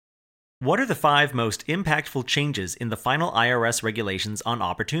What are the 5 most impactful changes in the final IRS regulations on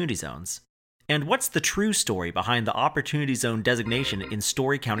Opportunity Zones? And what's the true story behind the Opportunity Zone designation in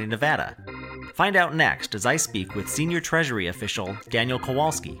Story County, Nevada? Find out next as I speak with Senior Treasury official Daniel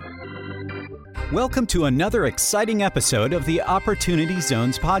Kowalski. Welcome to another exciting episode of the Opportunity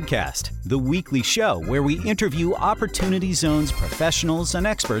Zones podcast, the weekly show where we interview Opportunity Zones professionals and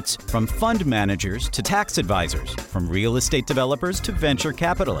experts, from fund managers to tax advisors, from real estate developers to venture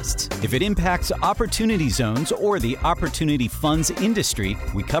capitalists. If it impacts Opportunity Zones or the opportunity funds industry,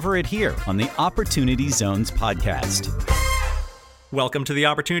 we cover it here on the Opportunity Zones podcast. Welcome to the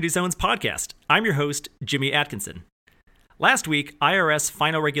Opportunity Zones podcast. I'm your host, Jimmy Atkinson. Last week, IRS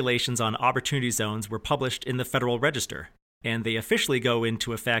final regulations on Opportunity Zones were published in the Federal Register, and they officially go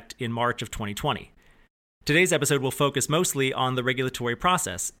into effect in March of 2020. Today's episode will focus mostly on the regulatory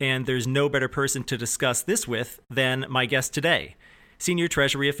process, and there's no better person to discuss this with than my guest today, Senior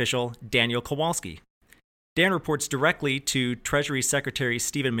Treasury official Daniel Kowalski. Dan reports directly to Treasury Secretary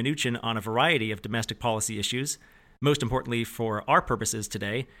Steven Mnuchin on a variety of domestic policy issues. Most importantly for our purposes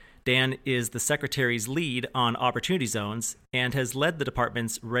today, Dan is the Secretary's lead on Opportunity Zones and has led the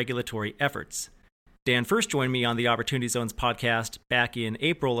department's regulatory efforts. Dan first joined me on the Opportunity Zones podcast back in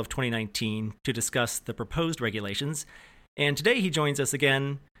April of 2019 to discuss the proposed regulations, and today he joins us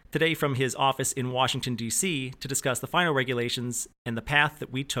again, today from his office in Washington, D.C., to discuss the final regulations and the path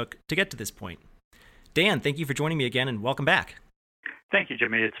that we took to get to this point. Dan, thank you for joining me again, and welcome back. Thank you,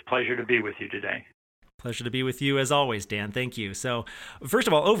 Jimmy. It's a pleasure to be with you today. Pleasure to be with you as always, Dan. Thank you. So, first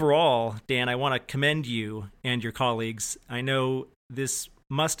of all, overall, Dan, I want to commend you and your colleagues. I know this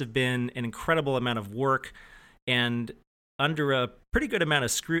must have been an incredible amount of work and under a pretty good amount of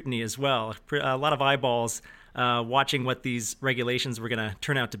scrutiny as well. A lot of eyeballs watching what these regulations were going to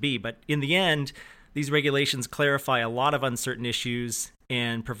turn out to be. But in the end, these regulations clarify a lot of uncertain issues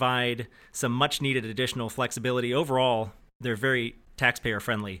and provide some much needed additional flexibility. Overall, they're very taxpayer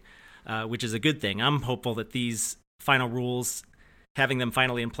friendly. Which is a good thing. I'm hopeful that these final rules, having them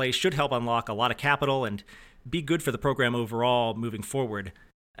finally in place, should help unlock a lot of capital and be good for the program overall moving forward.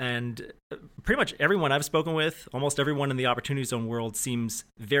 And pretty much everyone I've spoken with, almost everyone in the Opportunity Zone world, seems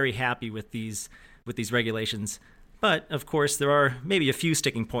very happy with these regulations. But, of course, there are maybe a few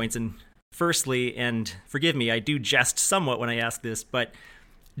sticking points. And firstly, and forgive me, I do jest somewhat when I ask this, but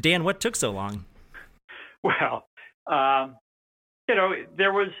Dan, what took so long? Well,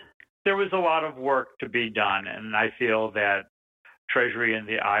 there was a lot of work to be done, and I feel that Treasury and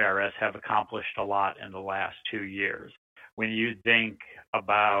the IRS have accomplished a lot in the last 2 years. When you think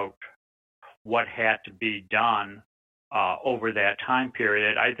about what had to be done over that time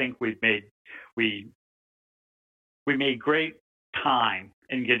period, I think we made great time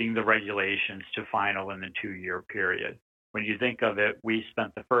in getting the regulations to final in the 2-year period. When you think of it, we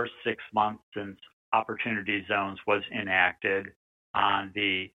spent the first 6 months since Opportunity Zones was enacted on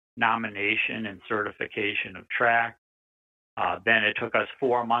the nomination and certification of track. Then it took us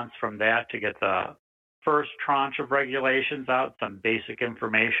 4 months from that to get the first tranche of regulations out, some basic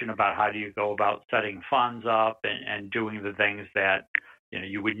information about how do you go about setting funds up and doing the things that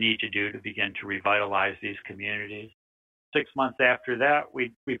you would need to do to begin to revitalize these communities. 6 months after that,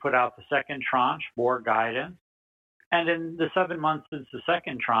 we put out the second tranche, more guidance. And in the 7 months since the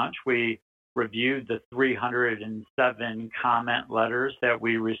second tranche, we reviewed the 307 comment letters that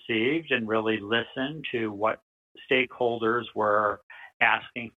we received and really listened to what stakeholders were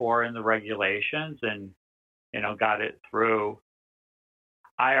asking for in the regulations and, got it through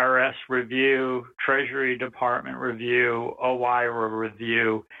IRS review, Treasury Department review, OIRA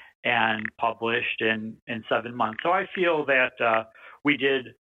review, and published in 7 months. So I feel that we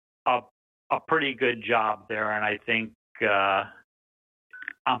did a pretty good job there, and I think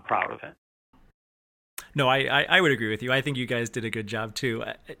I'm proud of it. No, I would agree with you. I think you guys did a good job, too.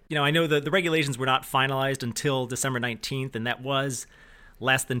 I know the regulations were not finalized until December 19th, and that was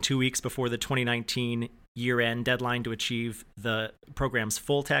less than 2 weeks before the 2019 year-end deadline to achieve the program's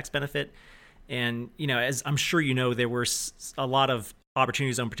full tax benefit. And, as I'm sure you know, there were a lot of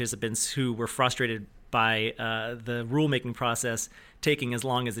Opportunity Zone participants who were frustrated by the rulemaking process taking as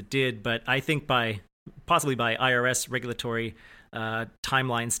long as it did. But I think possibly by IRS regulatory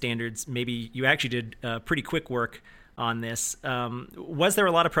timeline standards, maybe you actually did pretty quick work on this. Was there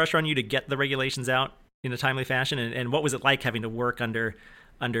a lot of pressure on you to get the regulations out in a timely fashion? And what was it like having to work under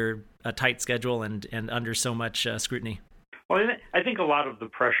a tight schedule and under so much scrutiny? Well, I think a lot of the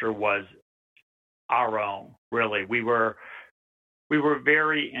pressure was our own, really. We were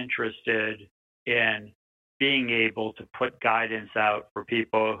very interested in being able to put guidance out for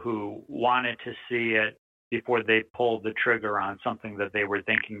people who wanted to see it before they pulled the trigger on something that they were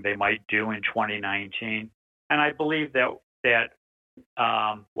thinking they might do in 2019. And I believe that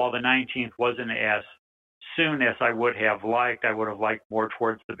while the 19th wasn't as soon as I would have liked more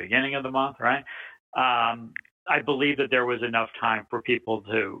towards the beginning of the month, right? I believe that there was enough time for people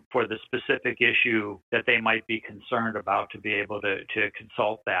for the specific issue that they might be concerned about to be able to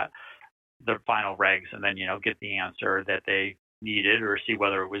consult the final regs, and then, get the answer that they needed or see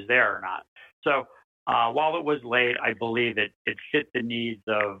whether it was there or not. So while it was late, I believe it fit the needs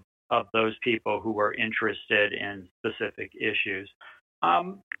of those people who were interested in specific issues.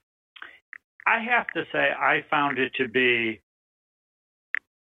 I have to say, I found it to be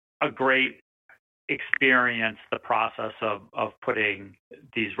a great experience, the process of putting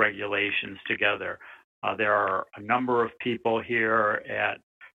these regulations together. There are a number of people here at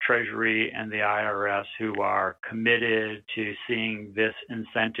Treasury and the IRS who are committed to seeing this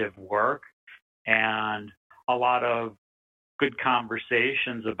incentive work, and a lot of good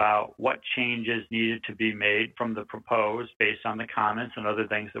conversations about what changes needed to be made from the proposed based on the comments and other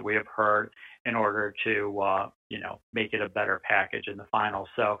things that we have heard in order to, make it a better package in the final.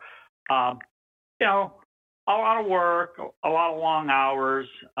 So, a lot of work, a lot of long hours,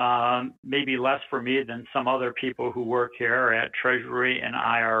 maybe less for me than some other people who work here at Treasury and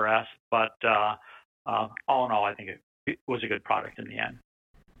IRS, but all in all, I think it was a good product in the end.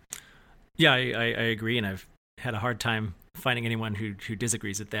 Yeah, I agree, and I've had a hard time finding anyone who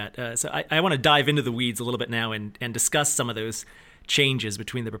disagrees with that. So I want to dive into the weeds a little bit now and discuss some of those changes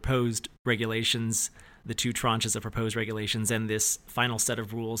between the proposed regulations, the two tranches of proposed regulations, and this final set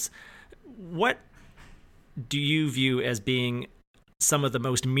of rules. What do you view as being some of the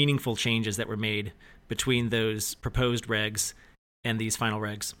most meaningful changes that were made between those proposed regs and these final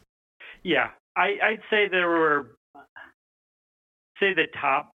regs? Yeah, I'd say the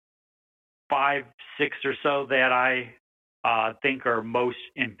top 5, 6 or so that I think are most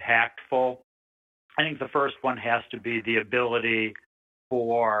impactful. I think the first one has to be the ability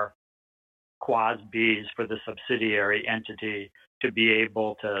for Quas-Bs, for the subsidiary entity, to be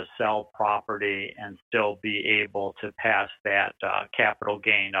able to sell property and still be able to pass that capital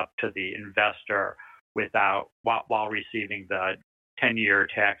gain up to the investor while receiving the 10-year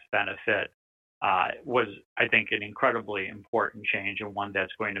tax benefit. Was, I think, an incredibly important change, and one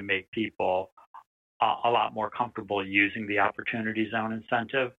that's going to make people a lot more comfortable using the Opportunity Zone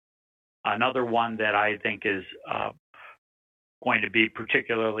incentive. Another one that I think is going to be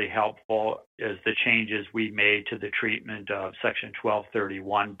particularly helpful is the changes we made to the treatment of Section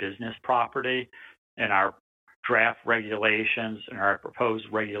 1231 business property. In our draft regulations and our proposed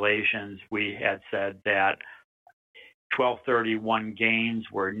regulations, we had said that 1231 gains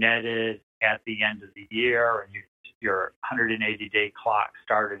were netted at the end of the year, and your 180-day clock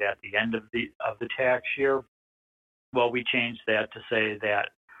started at the end of the tax year. Well, we changed that to say that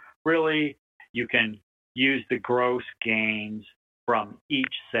really you can use the gross gains from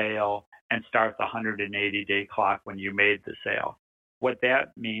each sale and start the 180-day clock when you made the sale. What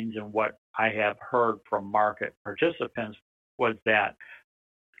that means, and what I have heard from market participants, was that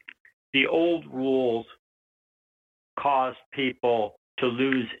the old rules caused people to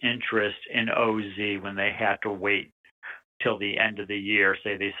lose interest in OZ when they had to wait till the end of the year.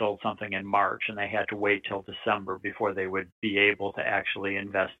 Say they sold something in March and they had to wait till December before they would be able to actually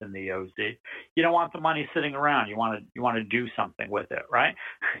invest in the OZ. You don't want the money sitting around. You want to do something with it, right?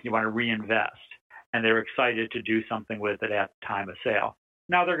 You want to reinvest. And they're excited to do something with it at the time of sale.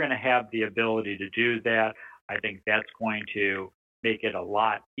 Now they're going to have the ability to do that. I think that's going to make it a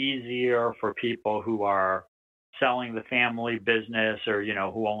lot easier for people who are selling the family business, or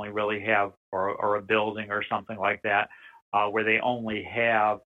who only really have or a building or something like that, where they only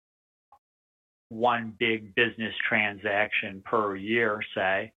have one big business transaction per year,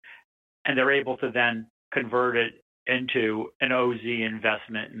 say, and they're able to then convert it into an OZ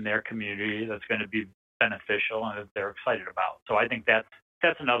investment in their community that's going to be beneficial and that they're excited about. So I think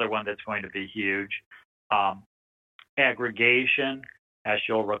that's another one that's going to be huge. Aggregation, as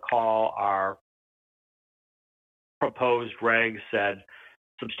you'll recall, our proposed regs said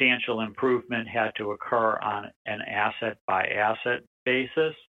substantial improvement had to occur on an asset-by-asset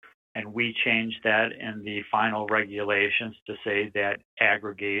basis, and we changed that in the final regulations to say that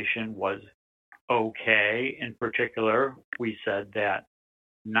aggregation was okay. In particular, we said that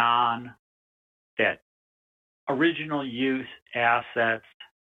that original use assets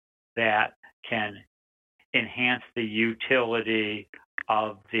that can enhance the utility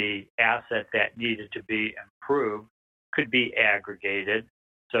of the asset that needed to be improved could be aggregated,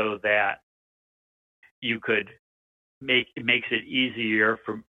 so that you could makes it easier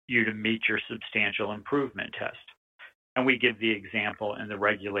for you to meet your substantial improvement test. And we give the example in the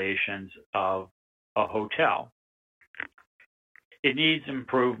regulations of a hotel. It needs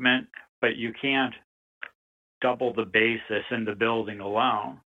improvement, but you can't double the basis in the building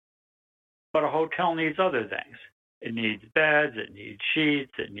alone. But a hotel needs other things. It needs beds, it needs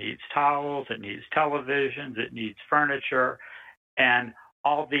sheets, it needs towels, it needs televisions, it needs furniture. And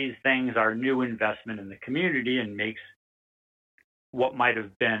all these things are new investment in the community and makes what might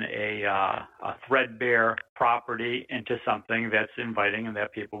have been a threadbare property into something that's inviting and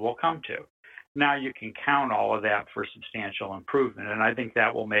that people will come to. Now you can count all of that for substantial improvement. And I think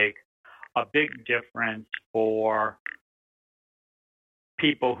that will make a big difference for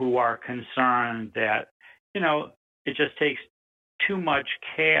people who are concerned that, it just takes too much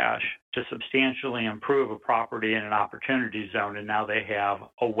cash to substantially improve a property in an opportunity zone. And now they have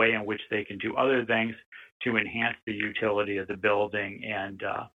a way in which they can do other things to enhance the utility of the building and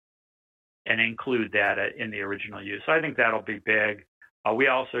include that in the original use. So I think that'll be big. We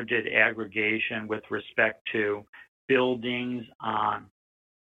also did aggregation with respect to buildings on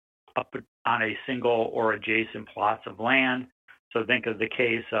a single or adjacent plots of land. So think of the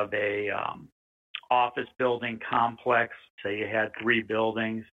case of a office building complex. Say you had 3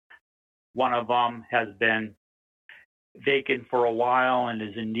 buildings. One of them has been vacant for a while and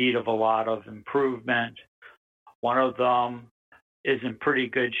is in need of a lot of improvement. One of them is in pretty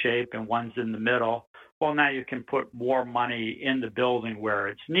good shape and one's in the middle. Well, now you can put more money in the building where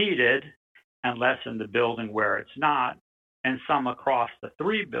it's needed and less in the building where it's not, and some across the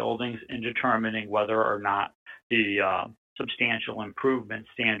 3 buildings in determining whether or not the substantial improvement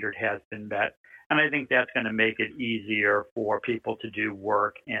standard has been met. And I think that's going to make it easier for people to do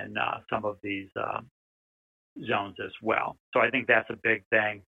work in some of these zones as well. So I think that's a big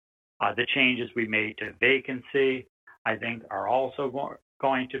thing. The changes we made to vacancy, I think, are also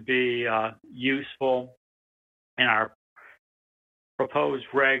going to be useful. In our proposed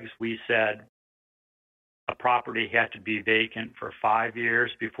regs, we said a property had to be vacant for 5 years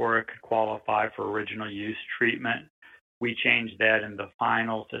before it could qualify for original use treatment. We changed that in the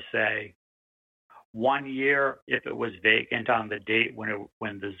final to say 1 year if it was vacant on the date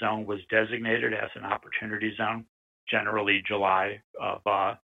when the zone was designated as an opportunity zone, generally July of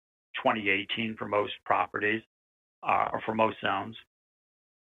 2018 for most properties or for most zones.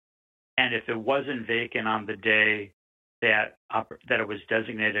 And if it wasn't vacant on the day that it was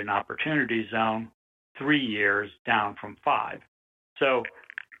designated an opportunity zone, 3 years down from 5. So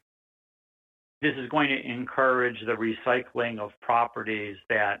this is going to encourage the recycling of properties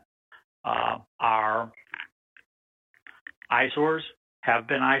that are eyesores, have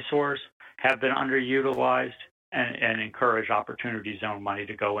been eyesores, have been underutilized, and encourage opportunity zone money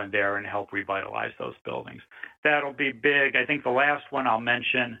to go in there and help revitalize those buildings. That'll be big. I think the last one I'll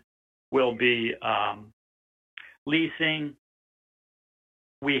mention will be leasing.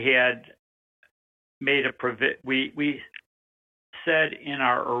 We had made we said in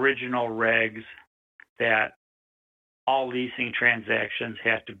our original regs that all leasing transactions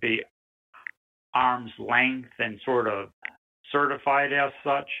have to be arm's length and sort of certified as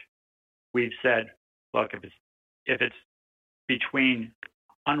such. We've said, look, if it's between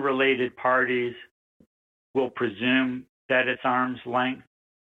unrelated parties, we'll presume that it's arm's length.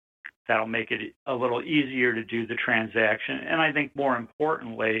 That'll make it a little easier to do the transaction. And I think more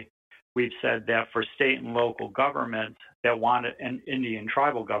importantly, we've said that for state and local governments that want it, and Indian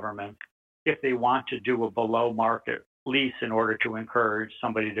tribal governments, if they want to do a below market lease in order to encourage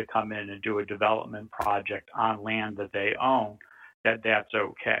somebody to come in and do a development project on land that they own, that's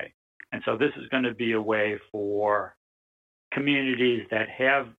okay. And so this is going to be a way for communities that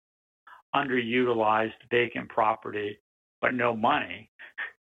have underutilized vacant property but no money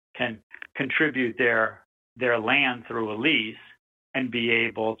can contribute their land through a lease and be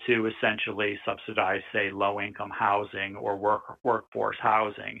able to essentially subsidize, say, low-income housing or workforce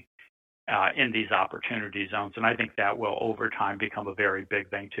housing in these opportunity zones. And I think that will, over time, become a very big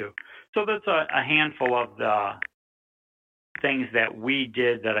thing, too. So that's a handful of the things that we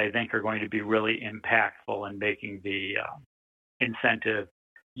did that I think are going to be really impactful in making the incentive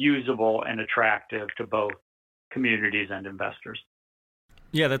usable and attractive to both communities and investors.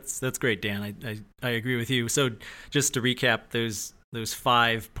 Yeah, that's great, Dan. I agree with you. So just to recap those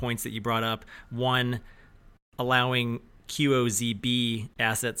 5 points that you brought up: 1, allowing QOZB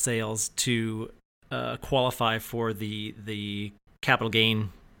asset sales to qualify for the capital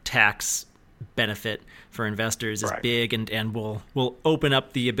gain tax benefit for investors is big, and will open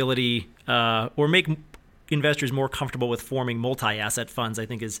up the ability or make investors more comfortable with forming multi-asset funds, I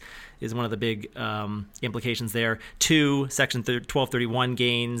think is one of the big implications there. 2, Section 1231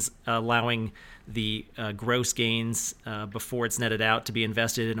 gains, allowing the gross gains before it's netted out to be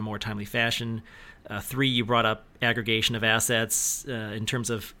invested in a more timely fashion. 3, you brought up aggregation of assets in terms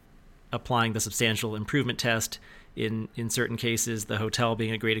of applying the substantial improvement test in certain cases, the hotel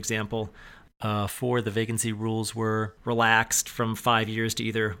being a great example. 4, the vacancy rules were relaxed from 5 years to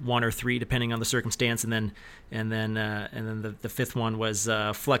either 1 or 3, depending on the circumstance, and then the 5th one was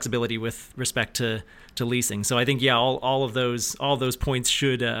flexibility with respect to leasing. So I think all of those points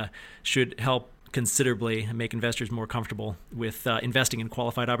should help considerably and make investors more comfortable with investing in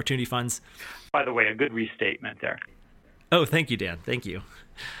qualified opportunity funds. By the way, a good restatement there. Oh, thank you, Dan. Thank you.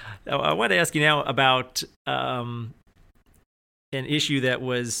 I want to ask you now about an issue that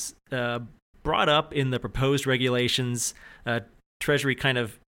was brought up in the proposed regulations. Treasury kind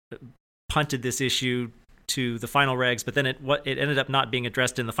of punted this issue to the final regs, but then it ended up not being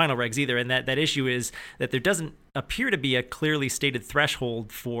addressed in the final regs either. And that issue is that there doesn't appear to be a clearly stated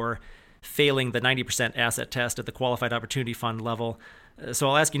threshold for failing the 90% asset test at the qualified opportunity fund level. So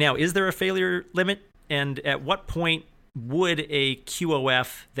I'll ask you now, is there a failure limit? And at what point would a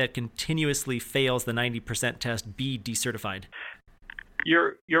QOF that continuously fails the 90% test be decertified?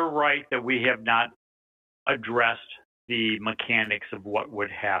 You're right that we have not addressed the mechanics of what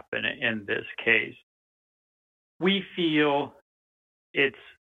would happen in this case. We feel it's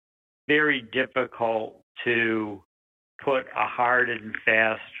very difficult to put a hard and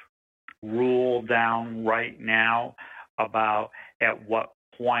fast rule down right now about at what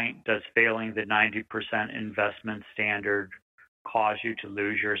point does failing the 90% investment standard cause you to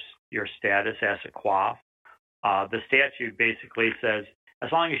lose your status as a QOF. The statute basically says,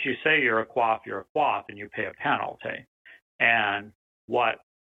 as long as you say you're a QOF, and you pay a penalty. And what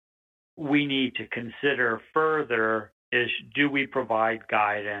we need to consider further is, do we provide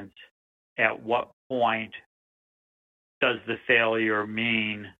guidance? At what point does the failure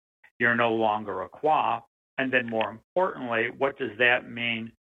mean you're no longer a QOF? And then more importantly, what does that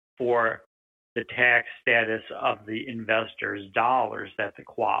mean for the tax status of the investor's dollars that the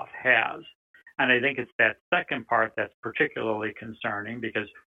QOF has? And I think it's that second part that's particularly concerning because,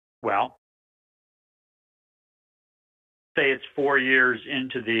 well, say it's 4 years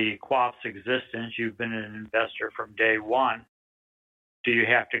into the QOF's existence, you've been an investor from day one. Do you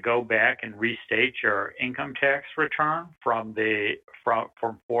have to go back and restate your income tax return from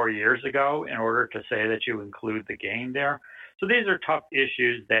 4 years ago in order to say that you include the gain there? So these are tough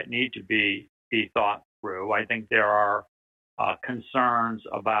issues that need to be thought through. I think there are concerns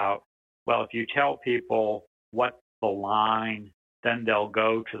about, well, if you tell people what's the line, then they'll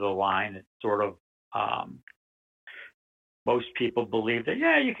go to the line. It's sort of, most people believe that,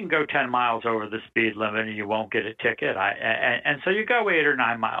 you can go 10 miles over the speed limit and you won't get a ticket. And so you go 8 or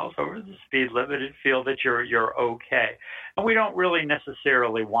 9 miles over the speed limit and feel that you're okay. And we don't really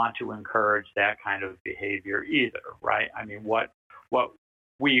necessarily want to encourage that kind of behavior either, right? I mean, what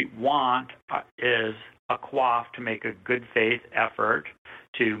we want is a QOF to make a good faith effort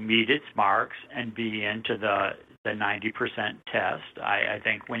to meet its marks and be into the 90% test. I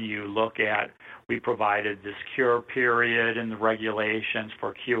think when you look at, we provided this cure period in the regulations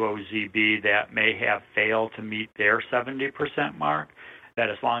for QOZB that may have failed to meet their 70% mark, that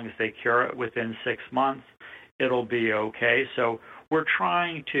as long as they cure it within 6 months, it'll be okay. So we're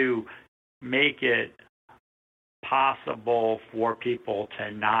trying to make it possible for people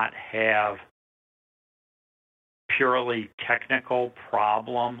to not have purely technical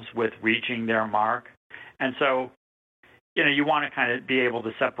problems with reaching their mark. And so, you want to kind of be able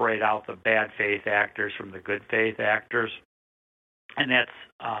to separate out the bad faith actors from the good faith actors. And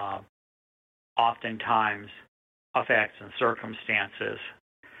that's oftentimes a facts and circumstances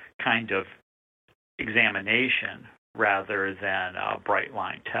kind of examination rather than a bright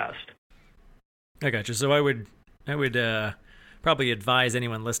line test. I got you. So I would probably advise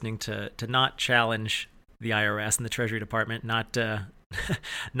anyone listening to not challenge the IRS and the Treasury Department, not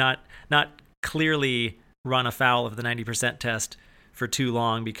clearly run afoul of the 90% test for too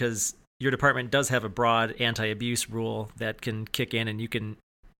long, because your department does have a broad anti-abuse rule that can kick in, and you can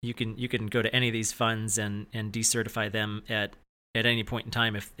go to any of these funds and decertify them at any point in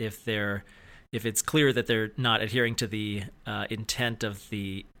time if it's clear that they're not adhering to the intent of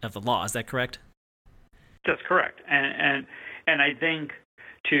the law. Is that correct? That's correct. And I think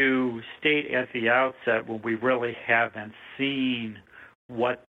to state at the outset, when we really haven't seen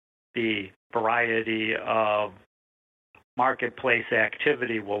what the variety of marketplace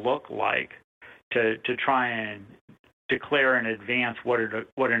activity will look like, to try and declare in advance what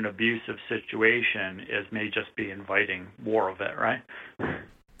an abusive situation is may just be inviting more of it, right?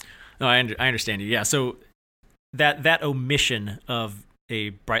 No, I understand you. Yeah, so that omission of a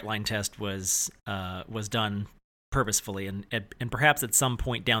bright line test was done purposefully, and perhaps at some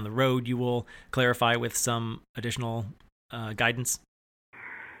point down the road you will clarify with some additional guidance.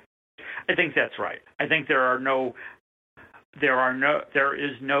 I think that's right. I think there is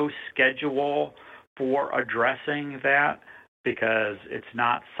no schedule for addressing that, because it's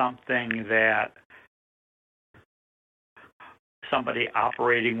not something that somebody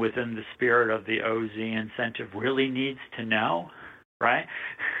operating within the spirit of the OZ incentive really needs to know, right?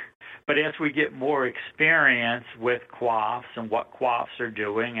 But as we get more experience with QAFs and what QAFs are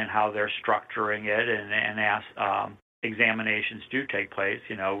doing and how they're structuring it, and as examinations do take place,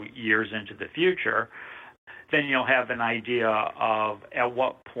 years into the future, then you'll have an idea of at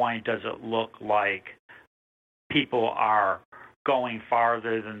what point does it look like people are going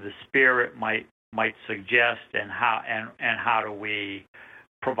farther than the spirit might suggest, and how do we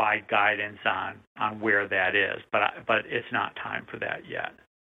provide guidance on where that is. But it's not time for that yet.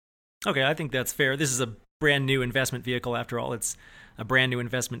 Okay, I think that's fair. This is a brand new investment vehicle after all. It's a brand new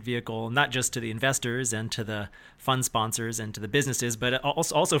investment vehicle, not just to the investors and to the fund sponsors and to the businesses, but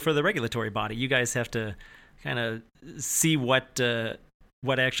also for the regulatory body. You guys have to kind of see what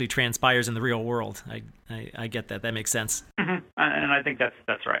actually transpires in the real world. I get that. That makes sense. Mm-hmm. And I think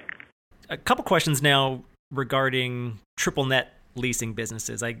that's right. A couple questions now regarding triple net leasing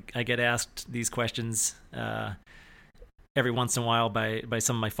businesses. I get asked these questions every once in a while by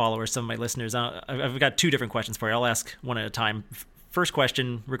some of my followers, some of my listeners. I've got two different questions for you. I'll ask one at a time. First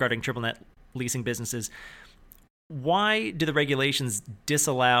question regarding triple net leasing businesses. Why do the regulations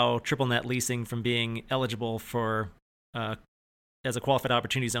disallow triple net leasing from being eligible for as a qualified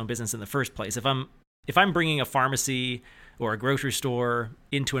opportunity zone business in the first place? If I'm bringing a pharmacy or a grocery store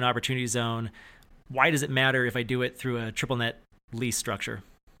into an opportunity zone, why does it matter if I do it through a triple net lease structure?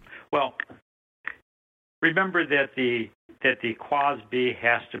 Well, remember that the Clause B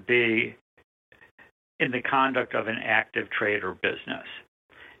has to be in the conduct of an active trade or business,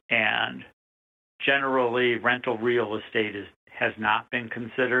 and generally rental real estate has not been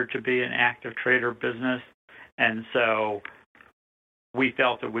considered to be an active trade or business, and so we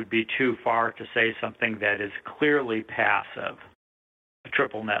felt it would be too far to say something that is clearly passive. A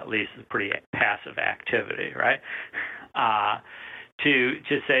triple net lease is pretty passive activity, right?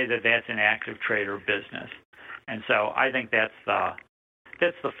 To say that that's an active trade or business. And so I think that's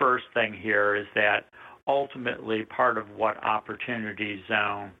the first thing here, is that ultimately part of what Opportunity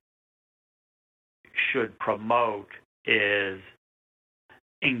Zone should promote is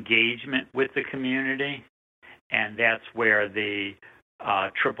engagement with the community, and that's where the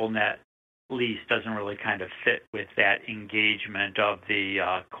triple net lease doesn't really kind of fit with that engagement of the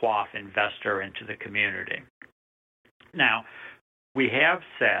QAF investor into the community. Now, we have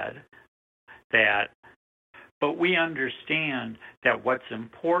said that, but we understand that what's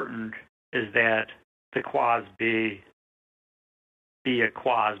important is that the Clause B be a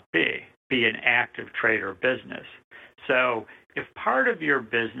Clause B, be an active trade or business. So if part of your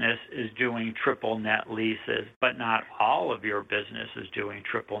business is doing triple net leases, but not all of your business is doing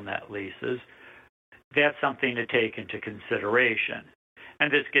triple net leases, that's something to take into consideration.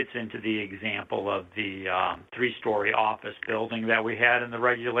 And this gets into the example of the 3-story office building that we had in the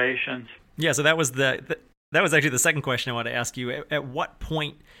regulations. Yeah, so that was actually the second question I wanted to ask you. At what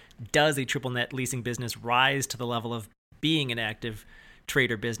point does a triple net leasing business rise to the level of being an active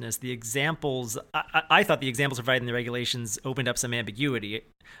trade or business? The examples, I thought the examples provided in the regulations opened up some ambiguity.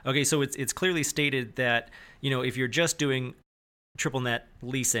 Okay, so it's clearly stated that, if you're just doing triple net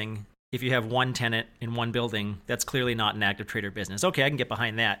leasing, if you have one tenant in one building, that's clearly not an active trade or business. Okay, I can get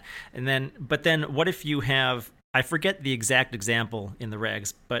behind that. But then what if you have, I forget the exact example in the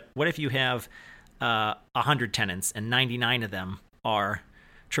regs, but what if you have 100 tenants and 99 of them are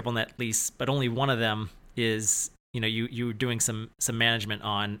triple net lease, but only one of them is, you're doing some management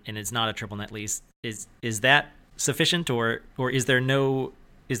on, and it's not a triple net lease? Is that sufficient, or is there no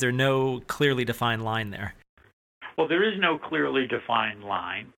clearly defined line there? Well, there is no clearly defined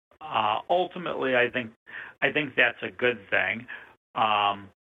line. Ultimately, I think that's a good thing.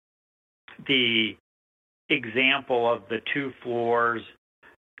 The example of the 2 floors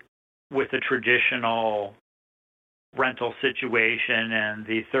with a traditional rental situation and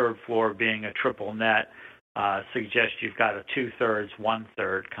the 3rd floor being a triple net suggests you've got a 2/3,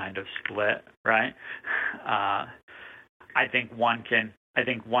 1/3 kind of split, right? I think one can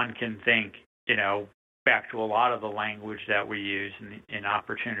think, back to a lot of the language that we use in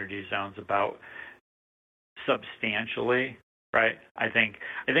opportunity zones about substantially, right? I think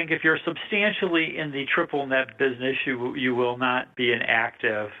if you're substantially in the triple net business, you will not be an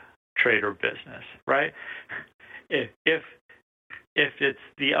active trader business, right? If it's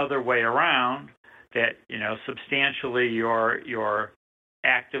the other way around, that substantially you're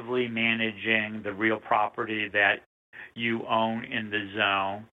actively managing the real property that you own in the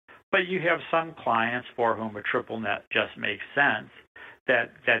zone, but you have some clients for whom a triple net just makes sense,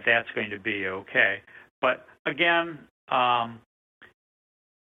 that's going to be okay. But again,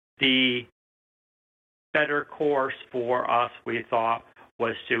 the better course for us, we thought,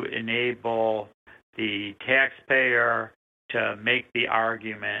 was to enable the taxpayer to make the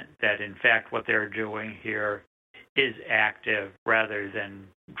argument that, in fact, what they're doing here is active rather than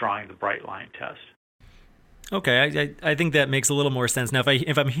drawing the bright line test. Okay, I think that makes a little more sense. Now,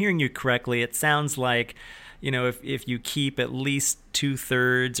 if I'm hearing you correctly, it sounds like, if you keep at least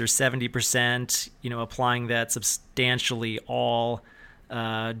 2/3 or 70%, applying that substantially all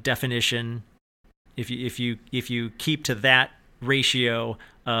definition, if you keep to that ratio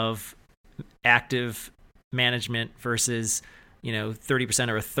of active management versus 30%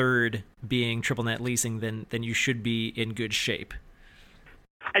 or a third being triple net leasing, then you should be in good shape.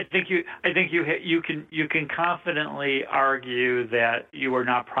 I think you can confidently argue that you are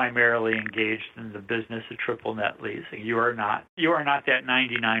not primarily engaged in the business of triple net leasing. You are not that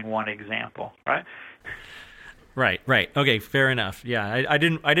 99-1 example, right? Right. Okay, fair enough. Yeah, I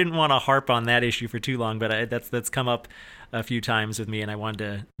didn't want to harp on that issue for too long, but that's come up a few times with me, and I wanted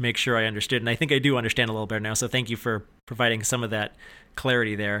to make sure I understood. And I think I do understand a little better now. So thank you for providing some of that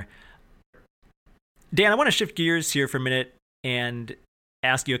clarity there. Dan, I want to shift gears here for a minute and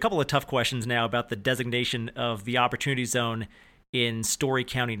ask you a couple of tough questions now about the designation of the Opportunity Zone in Story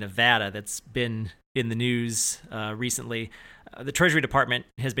County, Nevada, that's been in the news recently. The Treasury Department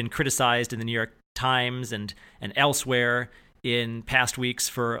has been criticized in the New York Times and elsewhere in past weeks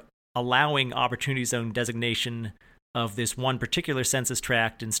for allowing Opportunity Zone designation of this one particular census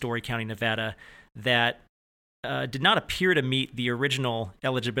tract in Story County, Nevada, that did not appear to meet the original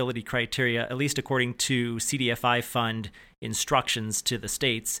eligibility criteria, at least according to CDFI fund instructions to the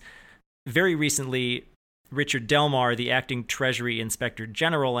states. Very recently, Richard Delmar, the acting Treasury Inspector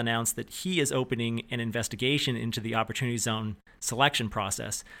General, announced that he is opening an investigation into the Opportunity Zone selection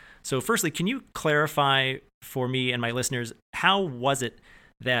process. So firstly, can you clarify for me and my listeners, how was it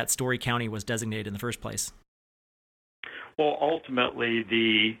that Story County was designated in the first place? Well, ultimately,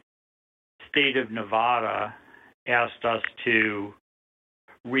 the state of Nevada asked us to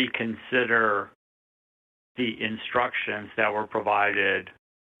reconsider the instructions that were provided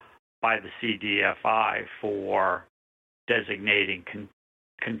by the CDFI for designating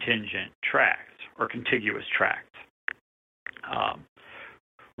contingent tracts or contiguous tracts.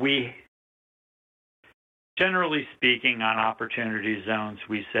 We, generally speaking, on opportunity zones,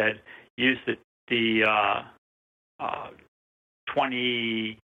 we said use the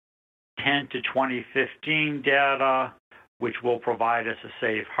 2010 to 2015 data, which will provide us a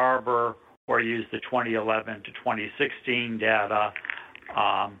safe harbor, or use the 2011 to 2016 data.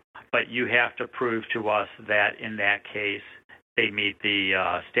 But you have to prove to us that in that case, they meet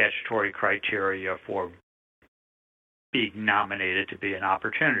the statutory criteria for being nominated to be an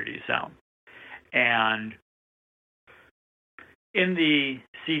opportunity zone. And in the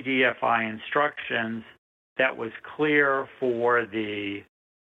CDFI instructions, that was clear for the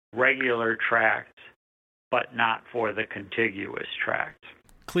regular tract, but not for the contiguous tract.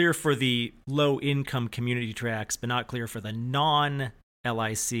 Clear for the low-income community tracts, but not clear for the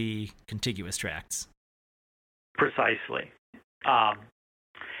non-LIC contiguous tracts. Precisely.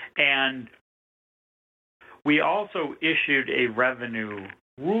 And we also issued a revenue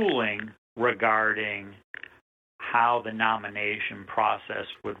ruling regarding how the nomination process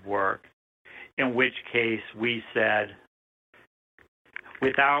would work, in which case we said,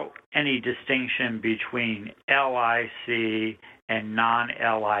 without any distinction between LIC and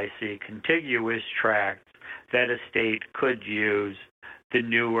non-LIC contiguous tracts, that a state could use the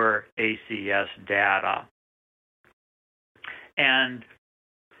newer ACS data. And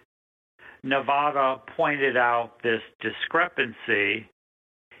Nevada pointed out this discrepancy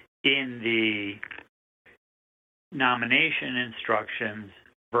in the nomination instructions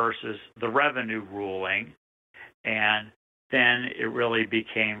versus the revenue ruling, and then it really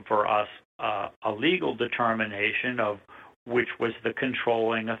became for us a legal determination of which was the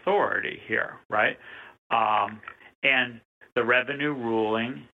controlling authority here, right? And the revenue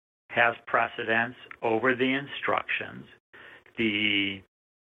ruling has precedence over the instructions.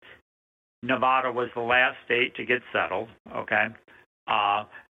 Nevada was the last state to get settled, okay?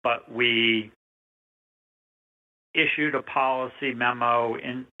 But we issued a policy memo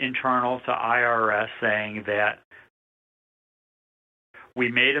internal to IRS saying that we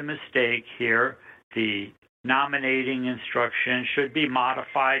made a mistake here. The nominating instruction should be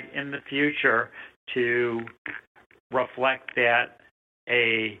modified in the future to reflect that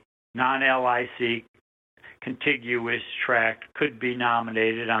a non-LIC contiguous tract could be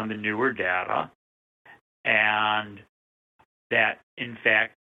nominated on the newer data, and that, in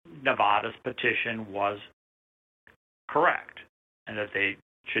fact, Nevada's petition was correct and that they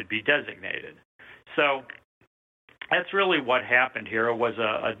should be designated. So that's really what happened here. It was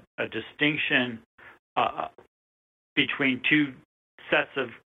a distinction between two sets of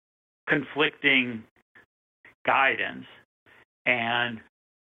conflicting guidance and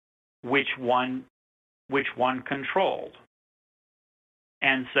which one controlled.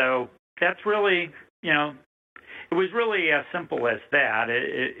 And so that's really, it was really as simple as that.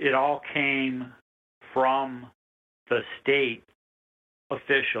 It all came from the state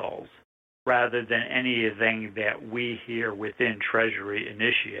officials rather than anything that we here within Treasury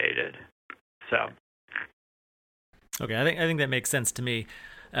initiated. So. Okay, I think that makes sense to me.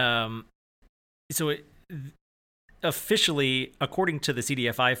 Officially, according to the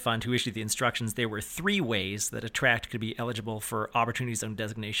CDFI fund who issued the instructions, there were 3 ways that a tract could be eligible for Opportunity Zone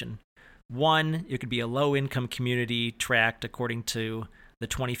designation. 1, it could be a low-income community tract according to the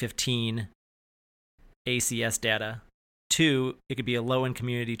 2015 ACS data. 2, it could be a low-income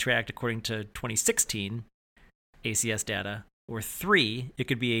community tract according to 2016 ACS data. Or 3, it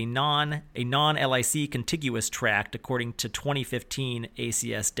could be a non-LIC contiguous tract according to 2015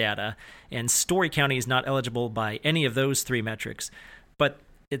 ACS data. And Story County is not eligible by any of those 3 metrics. But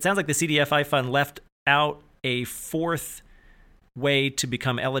it sounds like the CDFI fund left out a 4th way to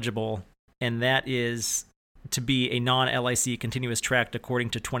become eligible, and that is to be a non-LIC continuous tract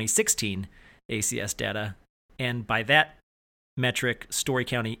according to 2016 ACS data. And by that metric, Story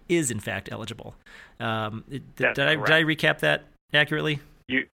County is in fact eligible. Did I recap that accurately?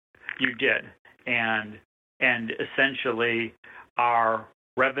 You did, and essentially our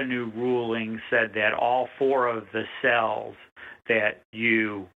revenue ruling said that all 4 of the cells that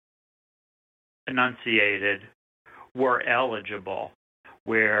you enunciated were eligible,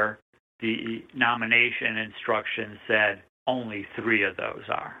 where the nomination instruction said only 3 of those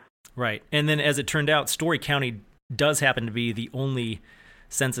are. Right, and then as it turned out, Story County does happen to be the only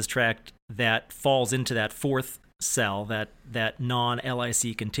census tract that falls into that 4th cell, that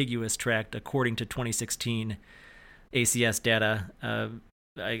non-LIC contiguous tract according to 2016 ACS data.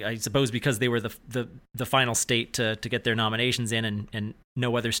 I suppose because they were the final state to get their nominations in, and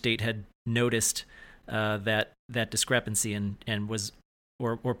no other state had noticed that discrepancy and was,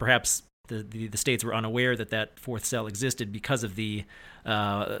 or perhaps the states were unaware that 4th cell existed because of the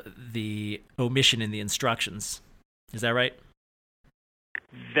omission in the instructions. Is that right?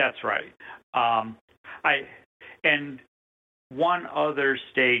 That's right. And one other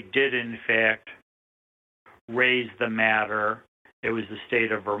state did, in fact, raise the matter. It was the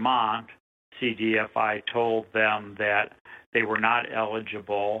state of Vermont. CDFI told them that they were not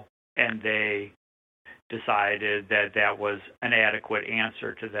eligible, and they decided that was an adequate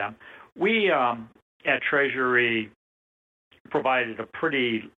answer to them. We at Treasury provided a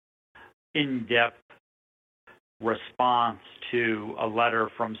pretty in-depth response to a letter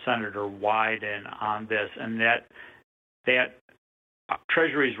from Senator Wyden on this, and that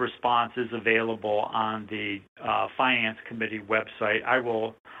Treasury's response is available on the Finance Committee website. I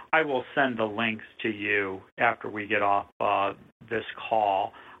will send the links to you after we get off this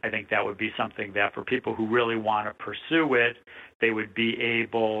call. I think that would be something that for people who really want to pursue it, they would be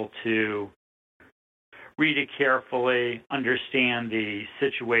able to read it carefully, understand the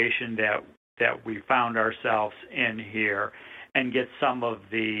situation that we found ourselves in here, and get some of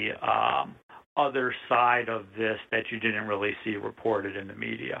the other side of this that you didn't really see reported in the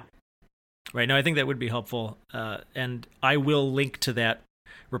media. Right. No, I think that would be helpful. And I will link to that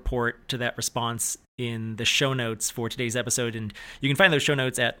report, to that response in the show notes for today's episode. And you can find those show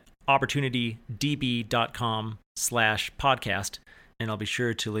notes at opportunitydb.com/podcast. And I'll be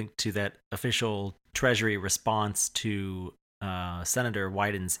sure to link to that official Treasury response to Senator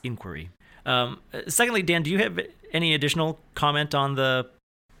Wyden's inquiry. Secondly, Dan, do you have any additional comment on the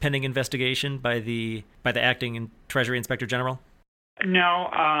pending investigation by the acting Treasury Inspector General?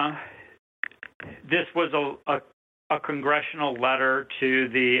 No. This was a congressional letter to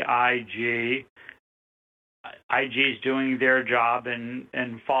the IG. IG is doing their job and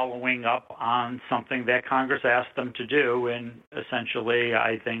following up on something that Congress asked them to do. And essentially,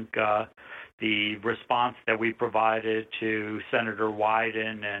 I think the response that we provided to Senator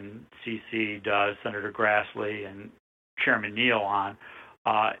Wyden and CC'd Senator Grassley and Chairman Neal on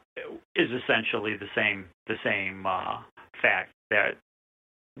is essentially the same fact that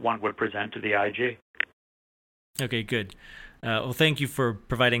one would present to the IG. Okay, good. Well, thank you for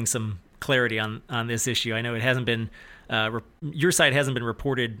providing some clarity on this issue. I know it hasn't been your side hasn't been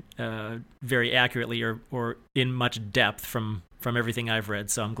reported very accurately or in much depth from everything I've read.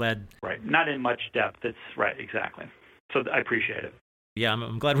 So I'm glad. Right, not in much depth. It's right, exactly. So I appreciate it. Yeah,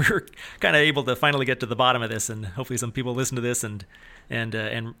 I'm glad we were kind of able to finally get to the bottom of this, and hopefully some people listen to this and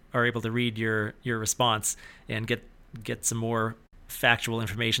are able to read your response and get some more factual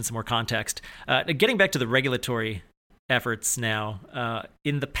information, some more context. Getting back to the regulatory efforts now,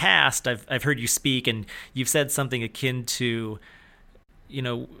 in the past, I've heard you speak, and you've said something akin to,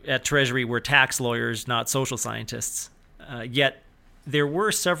 at Treasury we're tax lawyers, not social scientists. Yet there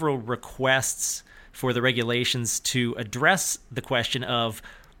were several requests for the regulations to address the question of,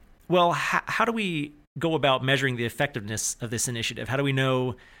 well, how do we go about measuring the effectiveness of this initiative? How do we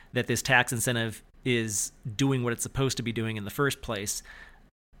know that this tax incentive is doing what it's supposed to be doing in the first place?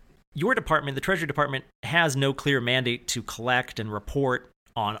 Your department, the Treasury Department, has no clear mandate to collect and report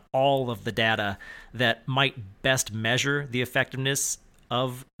on all of the data that might best measure the effectiveness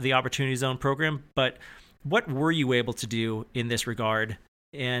of the Opportunity Zone program. But what were you able to do in this regard?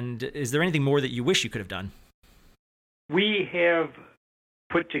 And is there anything more that you wish you could have done? We have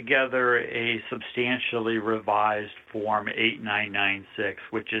put together a substantially revised Form 8996,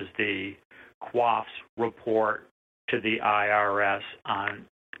 which is the QAF's report to the IRS on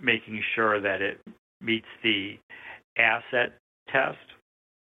making sure that it meets the asset test.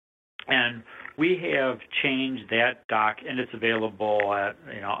 And we have changed that doc, and it's available at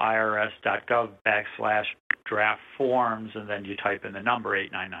irs.gov/draft forms, and then you type in the number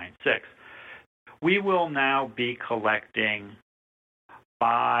 8996. We will now be collecting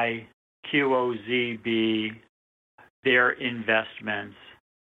by QOZB their investments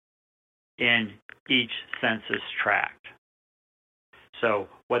in each census tract. So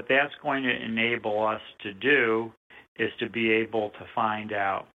what that's going to enable us to do is to be able to find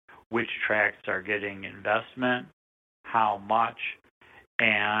out which tracts are getting investment, how much,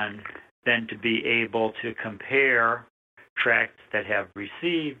 and then to be able to compare tracts that have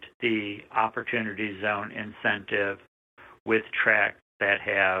received the Opportunity Zone incentive with tracts that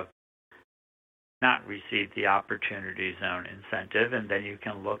have not received the Opportunity Zone incentive. And then you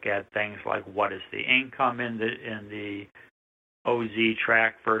can look at things like what is the income in the OZ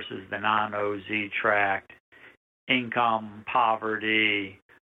tract versus the non-OZ tract, income, poverty,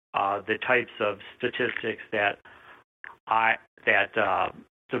 the types of statistics that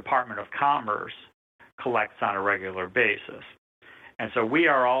Department of Commerce collects on a regular basis. And so we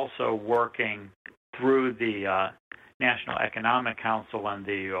are also working through the National Economic Council and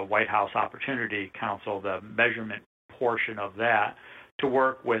the White House Opportunity Council, the measurement portion of that, to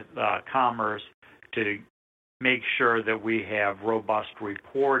work with Commerce to make sure that we have robust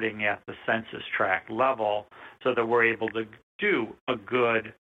reporting at the census tract level so that we're able to do a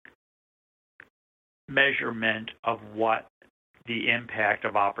good measurement of what the impact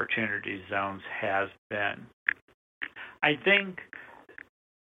of Opportunity Zones has been. I think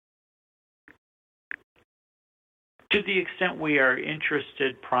to the extent we are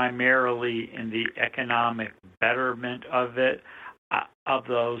interested primarily in the economic betterment of it, of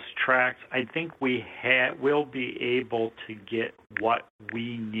those tracts, I think we will be able to get what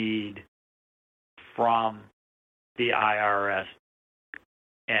we need from the IRS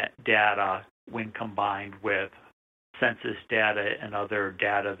data when combined with census data and other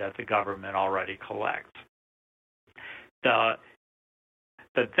data that the government already collects. The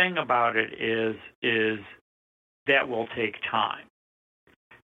thing about it is that will take time.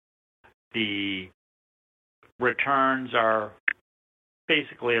 The returns are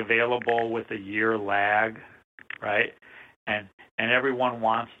basically available with a year lag, right? And everyone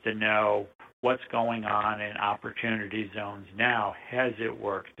wants to know what's going on in Opportunity Zones now. Has it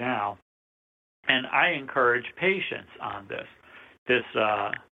worked now? And I encourage patience on this. This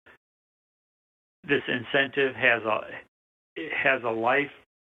incentive has a life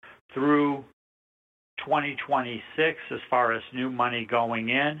through 2026 as far as new money going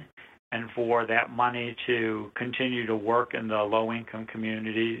in, and for that money to continue to work in the low-income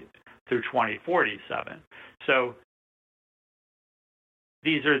community through 2047. So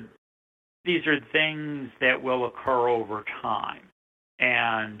these are things that will occur over time,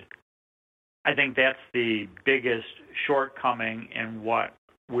 and I think that's the biggest shortcoming in what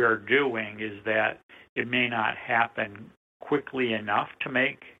we're doing, is that it may not happen quickly enough to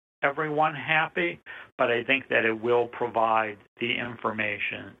make everyone happy, but I think that it will provide the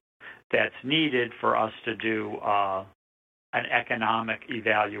information that's needed for us to do an economic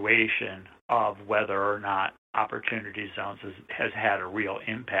evaluation of whether or not Opportunity Zones has had a real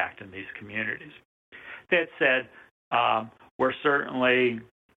impact in these communities. That said, we're certainly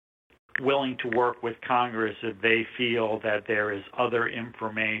willing to work with Congress if they feel that there is other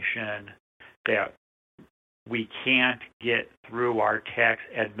information that we can't get through our tax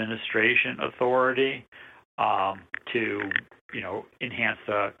administration authority to, enhance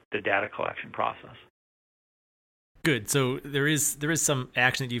the data collection process. Good. So there is some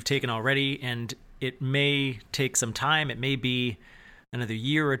action that you've taken already, and it may take some time. It may be another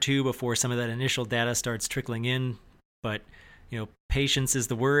year or two before some of that initial data starts trickling in, but patience is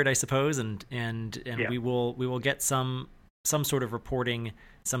the word, I suppose, and yeah. we will get some sort of reporting,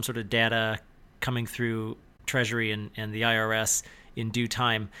 some sort of data coming through Treasury and the IRS in due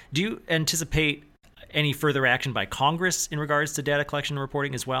time. Do you anticipate any further action by Congress in regards to data collection and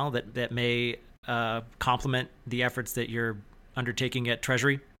reporting as well that may complement the efforts that you're undertaking at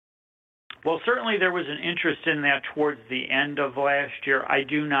Treasury? Well, certainly there was an interest in that towards the end of last year. I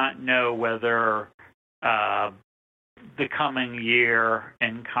do not know whether the coming year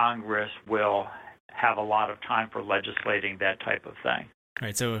in Congress will have a lot of time for legislating that type of thing. All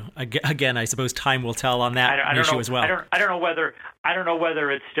right. So again, I suppose time will tell on that issue as well. I don't know whether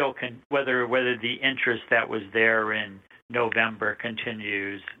it's still whether the interest that was there in November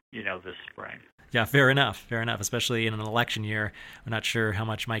continues, this spring. Yeah, fair enough. Especially in an election year, I'm not sure how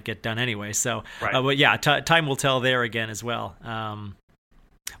much might get done anyway. So, right. But yeah, time will tell there again as well. I'm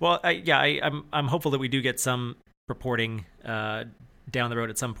hopeful that we do get some reporting down the road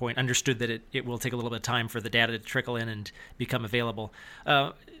at some point. Understood that it will take a little bit of time for the data to trickle in and become available.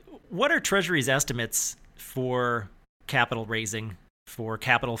 What are Treasury's estimates for capital raising, for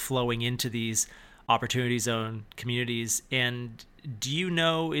capital flowing into these Opportunity Zone communities? And do you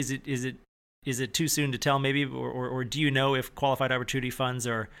know, is it too soon to tell maybe, or do you know if qualified opportunity funds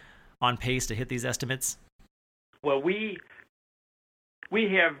are on pace to hit these estimates? Well, we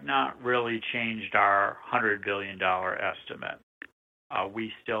have not really changed our $100 billion estimate.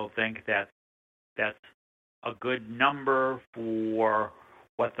 We still think that that's a good number for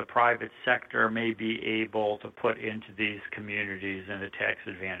what the private sector may be able to put into these communities in a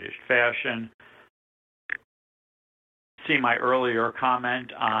tax-advantaged fashion. See my earlier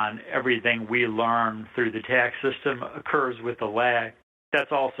comment on everything we learn through the tax system occurs with a lag.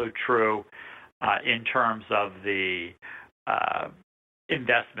 That's also true in terms of the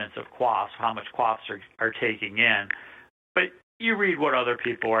investments of QAFs, how much QAFs are taking in. But you read what other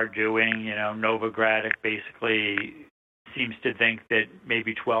people are doing. Novogradac basically seems to think that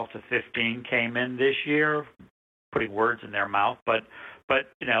maybe 12 to 15 came in this year, putting words in their mouth, but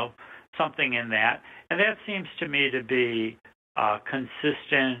something in that. And that seems to me to be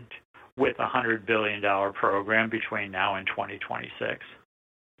consistent with a $100 billion program between now and 2026.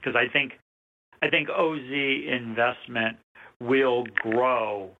 Because I think OZ investment will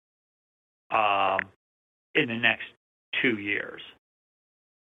grow in the next 2 years.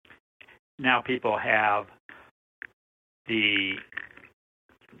 Now people have the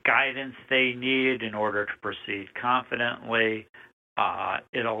guidance they need in order to proceed confidently.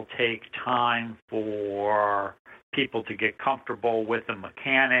 It'll take time for people to get comfortable with the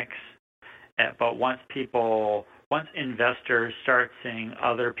mechanics. But once investors start seeing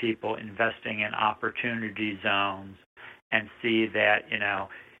other people investing in Opportunity Zones and see that,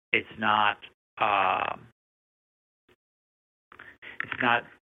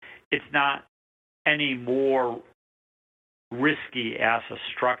 it's not any more risky as a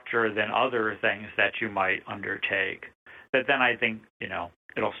structure than other things that you might undertake, that then I think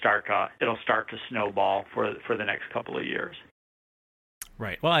it'll start to snowball for the next couple of years.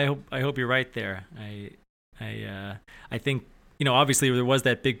 Right. Well, I hope you're right there. I think obviously there was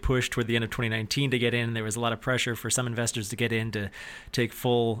that big push toward the end of 2019 to get in. There was a lot of pressure for some investors to get in to take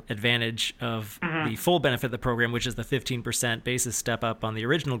full advantage of the full benefit of the program, which is the 15% basis step up on the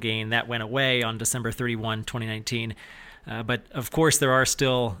original gain. That went away on December 31, 2019. But of course, there are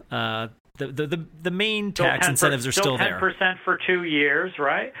still the main tax incentives are still there. 10% for 2 years,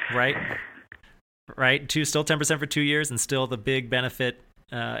 right? Right. Still 10% for 2 years, and still the big benefit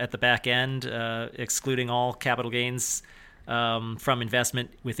at the back end, excluding all capital gains from investment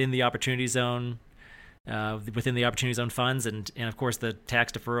within the Opportunity Zone, within the Opportunity Zone funds, and of course the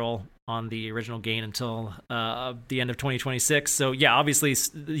tax deferral on the original gain until the end of 2026. So yeah, obviously,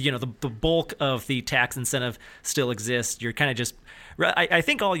 the bulk of the tax incentive still exists. You're kind of just, I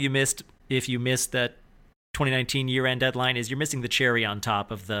think all you missed, if you missed that 2019 year-end deadline is you're missing the cherry on top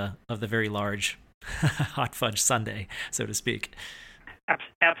of the very large hot fudge sundae, so to speak.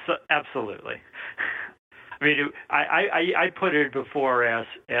 Absolutely. I mean, I put it before as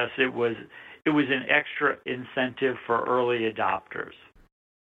it was an extra incentive for early adopters.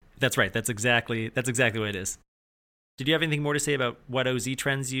 That's right. That's exactly what it is. Did you have anything more to say about what OZ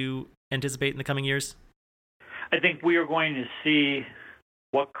trends you anticipate in the coming years? I think we are going to see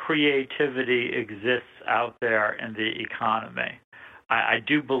what creativity exists out there in the economy. I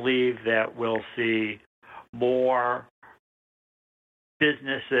do believe that we'll see more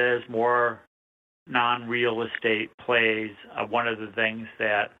businesses, more non-real estate plays. One of the things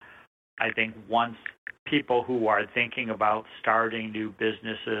that I think once people who are thinking about starting new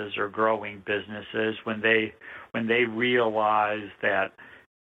businesses or growing businesses, when they realize that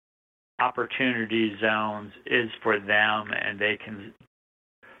Opportunity Zones is for them and they can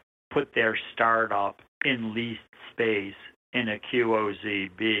put their startup in leased space in a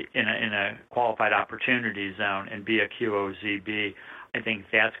QOZB, in a qualified opportunity zone, and be a QOZB, I think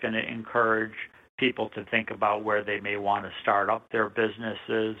that's going to encourage people to think about where they may want to start up their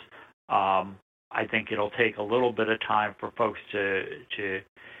businesses. I think it'll take a little bit of time for folks to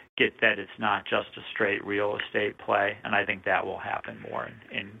get that it's not just a straight real estate play, and I think that will happen more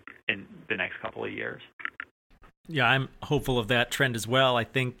in the next couple of years. Yeah, I'm hopeful of that trend as well. I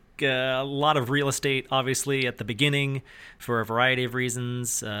think a lot of real estate, obviously, at the beginning, for a variety of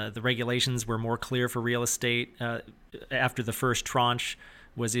reasons. The regulations were more clear for real estate after the first tranche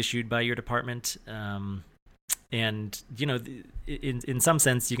was issued by your department. And, you know, in some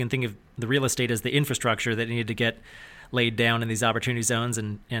sense, you can think of the real estate as the infrastructure that needed to get laid down in these opportunity zones.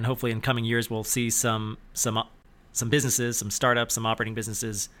 And hopefully in coming years, we'll see some businesses, some startups, some operating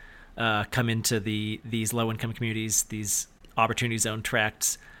businesses come into these low-income communities, these opportunity zone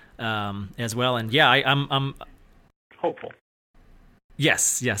tracts as well. And yeah, I'm hopeful.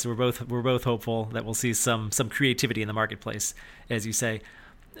 Yes, we're both hopeful that we'll see some creativity in the marketplace, as you say.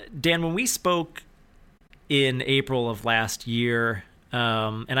 Dan, when we spoke in April of last year,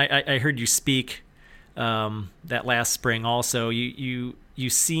 and I heard you speak that last spring also, you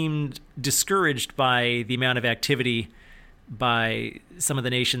seemed discouraged by the amount of activity by some of the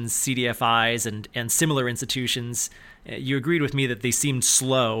nation's CDFIs and similar institutions. You agreed with me that they seemed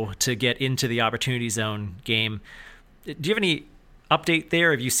slow to get into the opportunity zone game. Do you have any update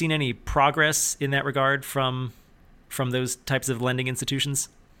there? Have you seen any progress in that regard from those types of lending institutions?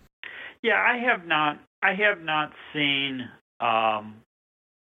 Yeah, I have not seen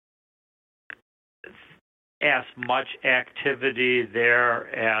as much activity there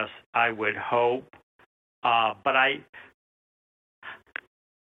as I would hope, but I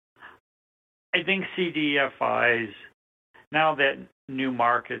think CDFIs, now that New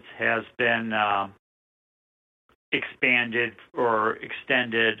Markets has been expanded or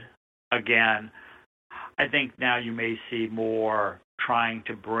extended again, I think now you may see more trying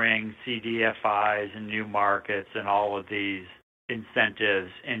to bring CDFIs and New Markets and all of these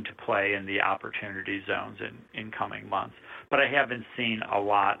incentives into play in the opportunity zones in coming months. But I haven't seen a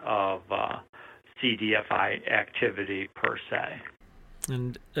lot of CDFI activity per se.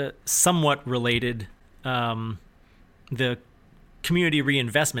 And somewhat related, the Community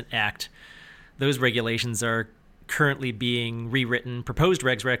Reinvestment Act, those regulations are currently being rewritten. Proposed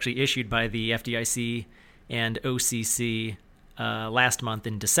regs were actually issued by the FDIC and OCC last month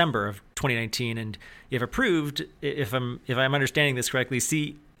in December of 2019, and if approved, if I'm understanding this correctly,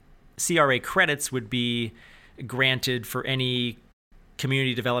 CRA credits would be granted for any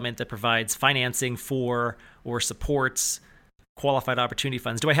community development that provides financing for or supports qualified opportunity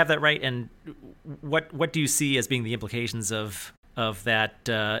funds. Do I have that right? And what do you see as being the implications of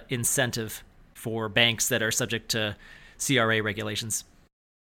that incentive for banks that are subject to CRA regulations?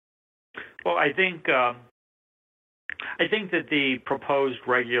 Well, I think that the proposed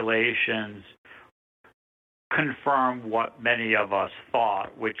regulations confirm what many of us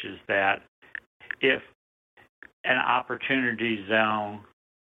thought, which is that if an opportunity zone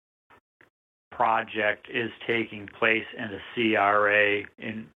project is taking place in a CRA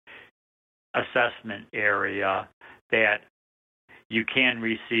in assessment area, that you can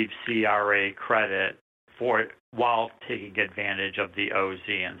receive CRA credit for it while taking advantage of the OZ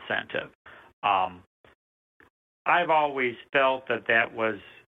incentive. I've always felt that was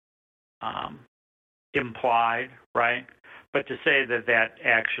implied, right? But to say that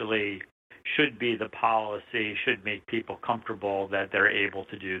actually should be the policy, should make people comfortable that they're able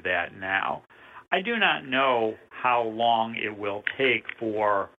to do that now. I do not know how long it will take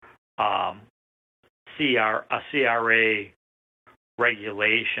for a CRA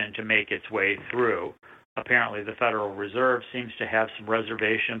regulation to make its way through. apparently the Federal Reserve seems to have some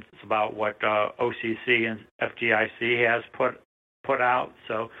reservations about what OCC and FDIC has put out.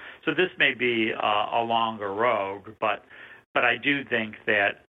 So this may be a longer road, but I do think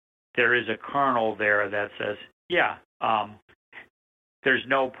that there is a kernel there that says, there's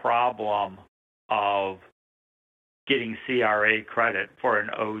no problem of getting CRA credit for an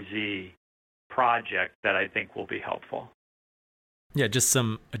OZ project that I think will be helpful. Yeah, just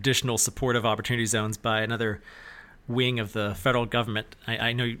some additional supportive opportunity zones by another wing of the federal government.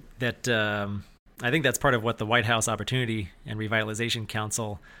 I know that I think that's part of what the White House Opportunity and Revitalization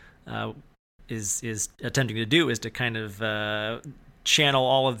Council is attempting to do, is to kind of channel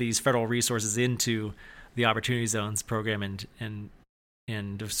all of these federal resources into the Opportunity Zones program, and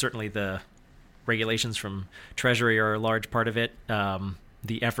certainly the regulations from Treasury are a large part of it.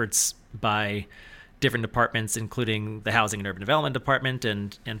 The efforts by different departments, including the Housing and Urban Development Department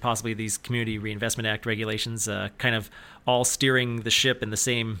and possibly these Community Reinvestment Act regulations, kind of all steering the ship in the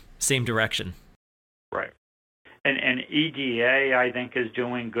same direction. Right. And EDA, I think, is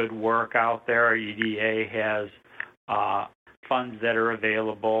doing good work out there. EDA has funds that are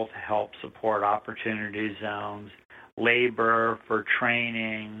available to help support opportunity zones, labor for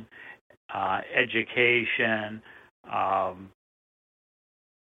training, education.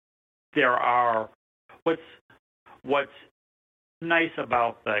 There are what's nice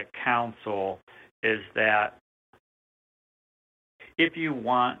about the council is that if you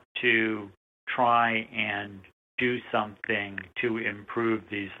want to try and do something to improve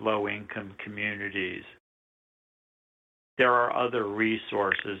these low-income communities, there are other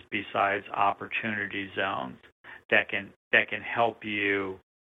resources besides opportunity zones that can help you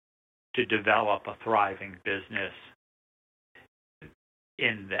to develop a thriving business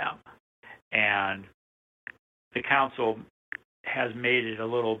in them. And the council has made it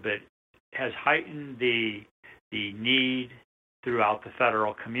has heightened the need throughout the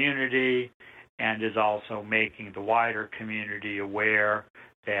federal community, and is also making the wider community aware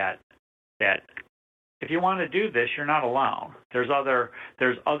that if you want to do this, you're not alone. There's other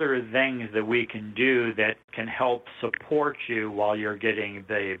things that we can do that can help support you while you're getting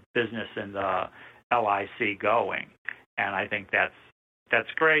the business and the LIC going. And I think that's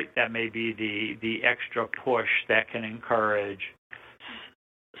great. That may be the extra push that can encourage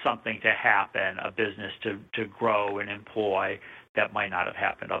something to happen, a business to grow and employ that might not have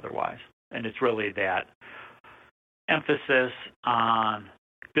happened otherwise. And it's really that emphasis on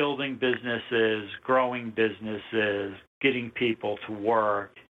building businesses, growing businesses, getting people to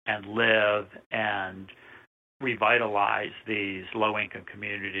work and live and revitalize these low-income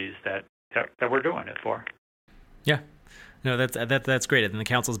communities that we're doing it for. Yeah. No, that's great. And the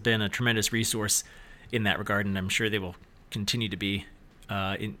council's been a tremendous resource in that regard, and I'm sure they will continue to be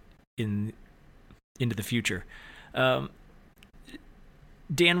into the future.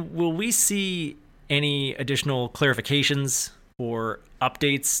 Dan, will we see any additional clarifications or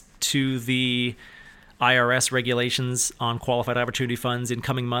updates to the IRS regulations on qualified opportunity funds in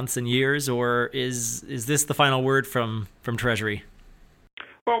coming months and years, or is this the final word from Treasury?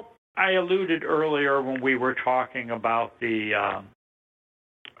 Well, I alluded earlier when we were talking about the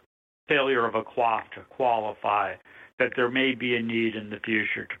failure of a QOF to qualify that there may be a need in the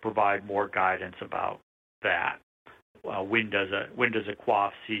future to provide more guidance about that. When does a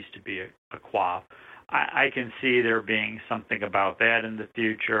QOF cease to be a QOF? I can see there being something about that in the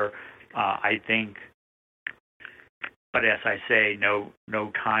future. I think, but as I say, no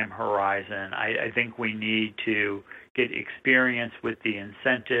time horizon. I think we need to get experience with the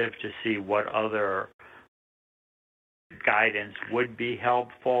incentive to see what other guidance would be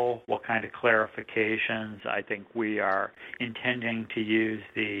helpful, what kind of clarifications. I think we are intending to use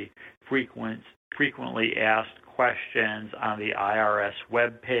the frequently asked questions on the IRS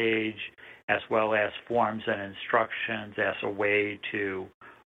webpage, as well as forms and instructions as a way to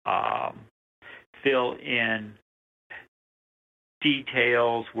fill in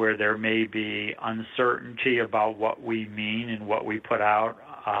details where there may be uncertainty about what we mean and what we put out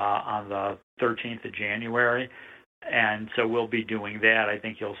on the 13th of January. And so we'll be doing that. I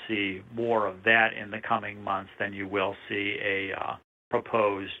think you'll see more of that in the coming months than you will see a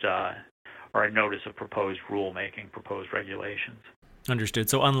proposed or a notice of proposed rulemaking, proposed regulations. Understood.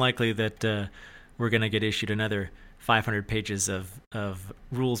 So unlikely that we're going to get issued another 500 pages of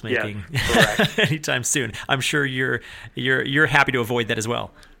rules making anytime soon. I'm sure you're happy to avoid that as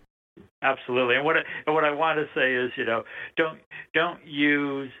well. Absolutely. And what I want to say is, don't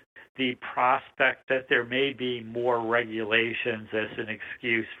use the prospect that there may be more regulations as an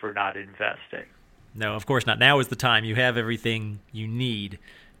excuse for not investing. No, of course not. Now is the time. You have everything you need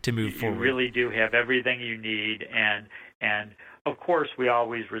to move forward. You really do have everything you need, and of course, we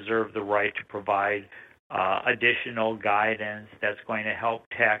always reserve the right to provide additional guidance that's going to help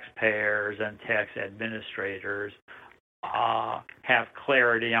taxpayers and tax administrators have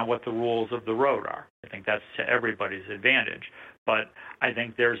clarity on what the rules of the road are. I think that's to everybody's advantage. But I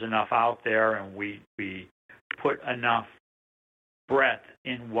think there's enough out there, and we put enough breadth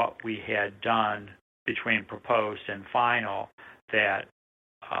in what we had done between proposed and final that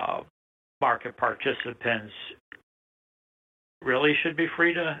market participants really should be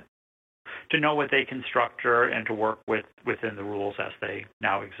free to know what they can structure and to work within the rules as they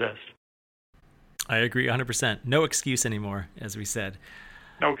now exist. I agree 100%. No excuse anymore, as we said.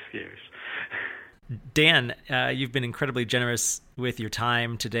 No excuse. Dan, you've been incredibly generous with your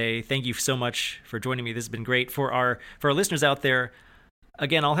time today. Thank you so much for joining me. This has been great. For our listeners out there,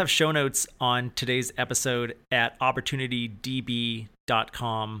 again, I'll have show notes on today's episode at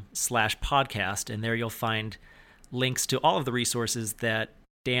opportunitydb.com/podcast, and there you'll find links to all of the resources that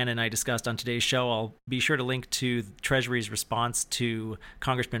Dan and I discussed on today's show. I'll be sure to link to Treasury's response to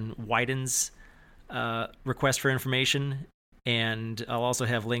Congressman Wyden's request for information, and I'll also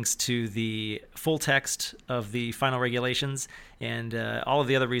have links to the full text of the final regulations and all of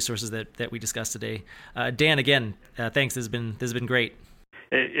the other resources that we discussed today. Dan, again, thanks. This has been great.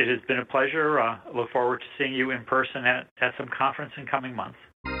 It has been a pleasure. I look forward to seeing you in person at some conference in coming months.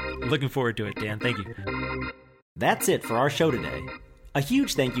 Looking forward to it, Dan. Thank you. That's it for our show today. A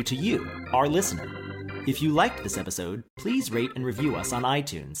huge thank you to you, our listener. If you liked this episode, please rate and review us on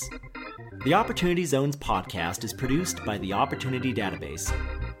iTunes. The Opportunity Zones podcast is produced by the Opportunity Database.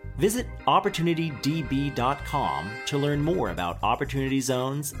 Visit OpportunityDB.com to learn more about Opportunity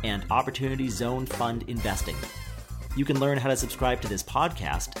Zones and Opportunity Zone Fund investing. You can learn how to subscribe to this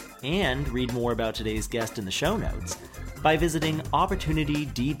podcast and read more about today's guest in the show notes by visiting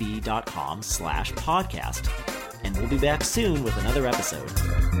OpportunityDB.com/podcast. And we'll be back soon with another episode.